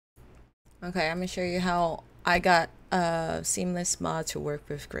Okay, I'm gonna show you how I got Seamless mod to work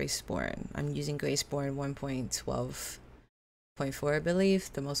with Graceborne. I'm using Graceborne 1.12.4, I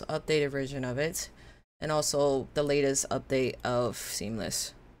believe, the most updated version of it, and also the latest update of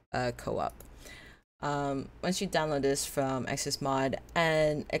Seamless co-op. Once you download this from XSMod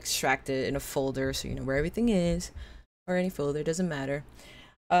and extract it in a folder so you know where everything is, or any folder, doesn't matter.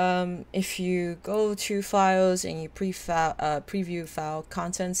 If you go to files and you preview file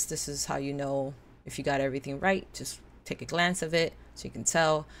contents, this is how you know if you got everything right. Just take a glance of it so you can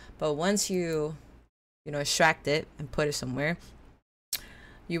tell. But once you extract it and put it somewhere,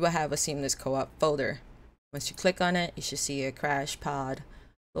 you will have a Seamless Co-op folder. Once you click on it, you should see a crash pod,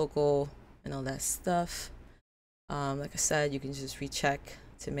 local, and all that stuff. Like I said, you can just recheck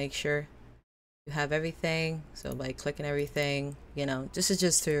to make sure you have everything. So by clicking everything, this is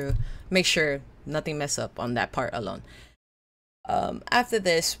just to make sure nothing mess up on that part alone. After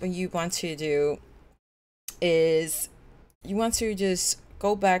this, what you want to do is you want to just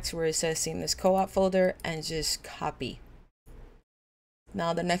go back to where it says Seamless Co-op folder and just copy.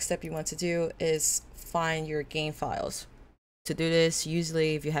 Now the next step you want to do is find your game files. To do this,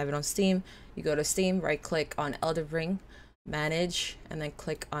 usually if you have it on Steam, you go to Steam, right click on Elden Ring, manage, and then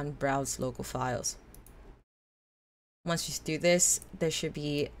click on browse local files. Once you do this, there should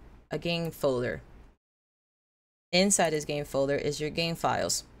be a game folder. Inside this game folder is your game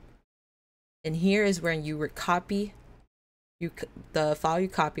files, and here is where you would copy the file you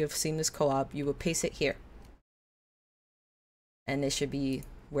copy of Seamless Co-op. You will paste it here, and it should be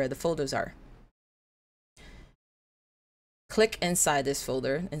where the folders are. Click inside this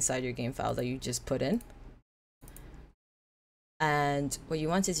folder, inside your game file that you just put in. And what you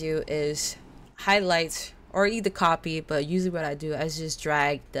want to do is highlight or either copy, but usually what I do is just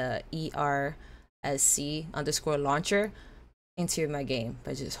drag the ERSC_launcher into my game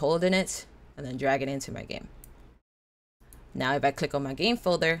by just holding it and then drag it into my game. Now if I click on my game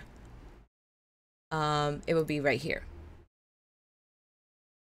folder, it will be right here.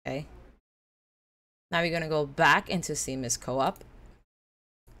 Okay. Now we're going to go back into Seamless Co-op,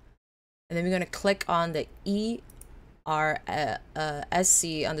 and then we're going to click on the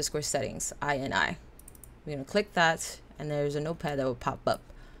ERSC_settings, INI. We're going to click that, and there's a notepad that will pop up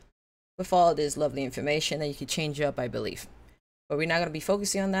with all this lovely information that you can change up, I believe. But we're not going to be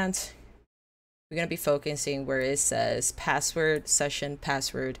focusing on that. We're going to be focusing where it says password, session,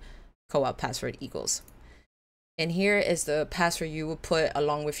 password, co-op password equals. And here is the password you will put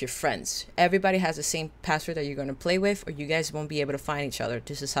along with your friends. Everybody has the same password that you're going to play with, or you guys won't be able to find each other.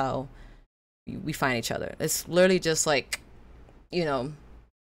 This is how we find each other. It's literally just like, find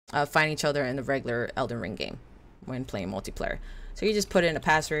each other in the regular Elden Ring game when playing multiplayer. So you just put in a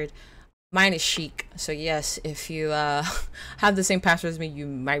password. Mine is Sheik. So yes, if you have the same password as me, you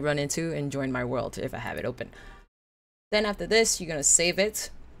might run into and join my world if I have it open. Then after this, you're going to save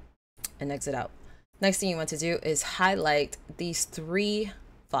it and exit out. Next thing you want to do is highlight these 3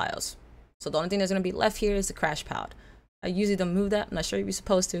 files. So the only thing that's going to be left here is the crash pod. I usually don't move that. I'm not sure if you're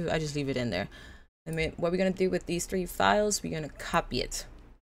supposed to. I just leave it in there. And what we're going to do with these 3 files, we're going to copy it.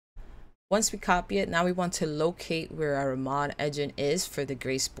 Once we copy it, now we want to locate where our mod engine is for the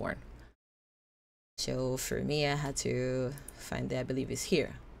Graceborne. So for me, I had to find that, I believe it's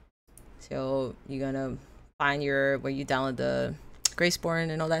here. So you're going to find where you download the Graceborne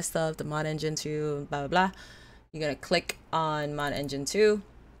and all that stuff, the mod engine 2, blah blah blah. You're gonna click on mod engine 2,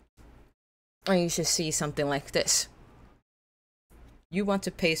 and you should see something like this. You want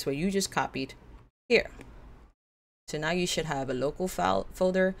to paste what you just copied here. So now you should have a local file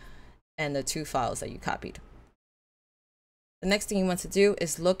folder and the 2 files that you copied. The next thing you want to do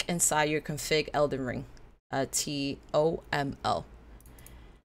is look inside your config Elden Ring, TOML.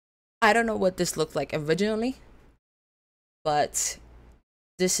 I don't know what this looked like originally, but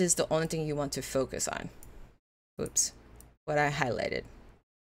this is the only thing you want to focus on. Oops, what I highlighted.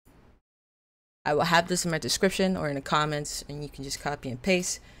 I will have this in my description or in the comments, and you can just copy and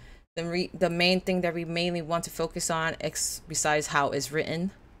paste. The main thing that we mainly want to focus on, besides how it's written,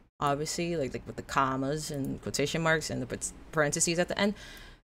 obviously, like with the commas and quotation marks and the parentheses at the end,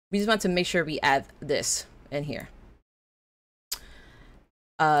 we just want to make sure we add this in here.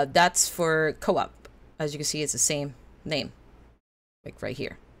 That's for co-op. As you can see, it's the same name, like right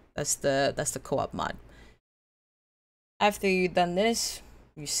here. That's the co-op mod. After you've done this,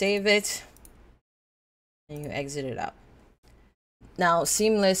 you save it and you exit it out. Now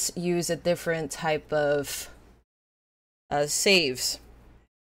Seamless use a different type of saves,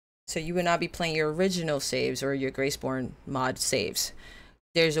 so you will not be playing your original saves or your Graceborne mod saves.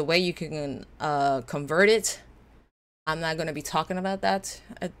 There's a way you can convert it. I'm not going to be talking about that.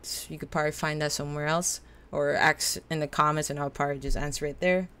 You could probably find that somewhere else or ask in the comments and I'll probably just answer it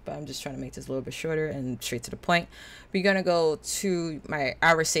there. But I'm just trying to make this a little bit shorter and straight to the point. We're going to go to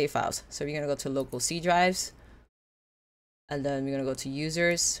our save files. So we're going to go to local C drives. And then we're going to go to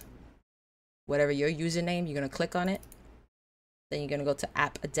users. Whatever your username, you're going to click on it. Then you're going to go to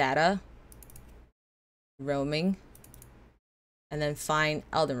app data, roaming, and then find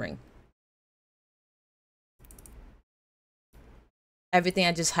Elden Ring. Everything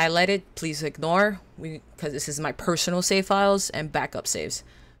I just highlighted, please ignore, because this is my personal save files and backup saves.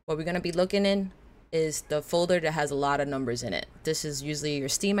 What we're going to be looking in is the folder that has a lot of numbers in it. This is usually your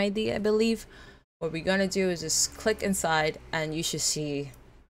Steam ID, I believe. What we're going to do is just click inside and you should see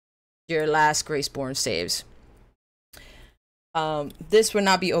your last Graceborne saves. This will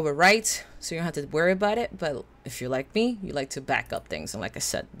not be overwrite, so you don't have to worry about it. But if you're like me, you like to back up things. And like I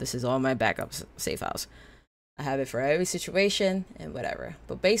said, this is all my backup save files. I have it for every situation and whatever.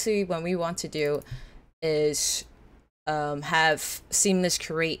 But basically what we want to do is have Seamless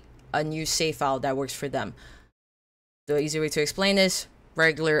create a new save file that works for them. The easy way to explain this,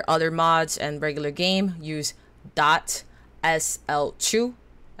 regular other mods and regular game use .sl2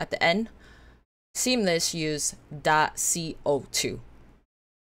 at the end. Seamless use .co2.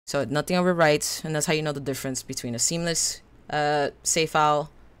 So nothing overwrites, and that's how you know the difference between a Seamless save file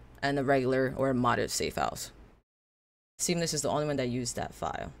and a regular or modded save files. Seamless is the only one that used that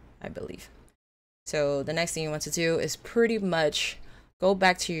file, I believe. So the next thing you want to do is pretty much go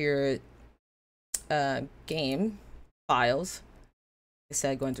back to your game files. Like I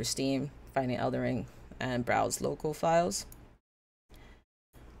said, going through Steam, finding Elden Ring, and browse local files.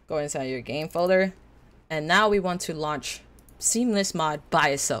 Go inside your game folder, and now we want to launch Seamless mod by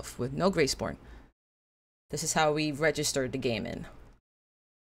itself with no Graceborne. This is how we registered the game in.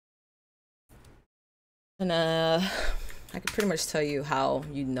 And I can pretty much tell you how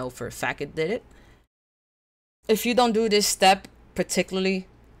you know for a fact it did it. If you don't do this step particularly,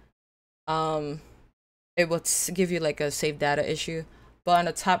 it will give you like a save data issue. But on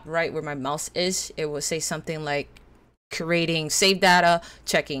the top right where my mouse is, it will say something like creating save data,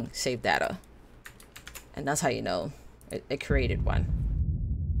 checking save data. And that's how you know it created one.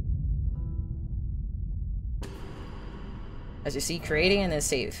 As you see, creating and then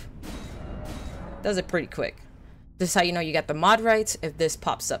save. Does it pretty quick. This is how you know you got the mod rights if this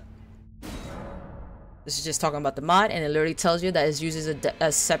pops up. This is just talking about the mod, and it literally tells you that it uses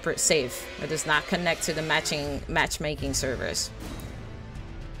a separate save. It does not connect to the matchmaking servers.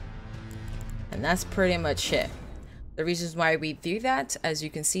 And that's pretty much it. The reasons why we do that, as you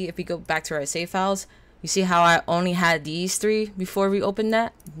can see, if we go back to our save files, you see how I only had these 3 before we opened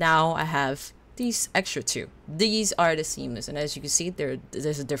that? Now I have these extra 2. These are the Seamless, and as you can see,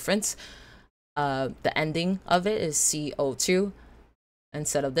 there's a difference. The ending of it is CO2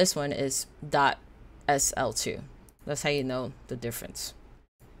 instead of this one is .sl2. That's how you know the difference.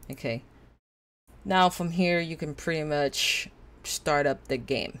 Okay. Now from here you can pretty much start up the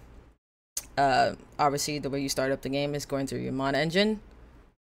game. Obviously the way you start up the game is going through your mod engine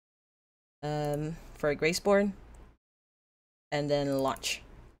for a Graceborne and then launch.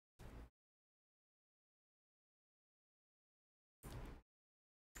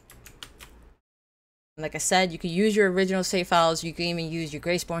 Like I said, you can use your original save files. You can even use your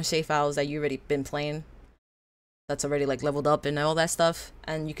Graceborne save files that you already been playing. That's already like leveled up and all that stuff.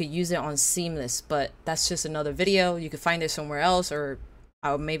 And you could use it on Seamless, but that's just another video. You could find it somewhere else, or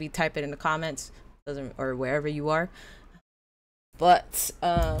I'll maybe type it in the comments, or wherever you are. But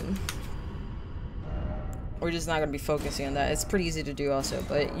we're just not gonna be focusing on that. It's pretty easy to do also.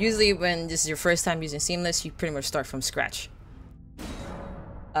 But usually when this is your first time using Seamless, you pretty much start from scratch.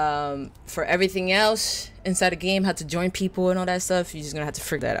 For everything else inside the game, how to join people and all that stuff, you're just gonna have to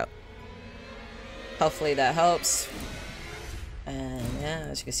figure that out. Hopefully that helps. And yeah,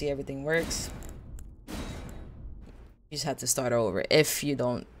 as you can see, everything works. You just have to start over if you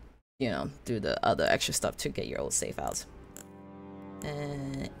don't, you know, do the other extra stuff to get your old save files.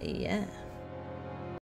 And yeah.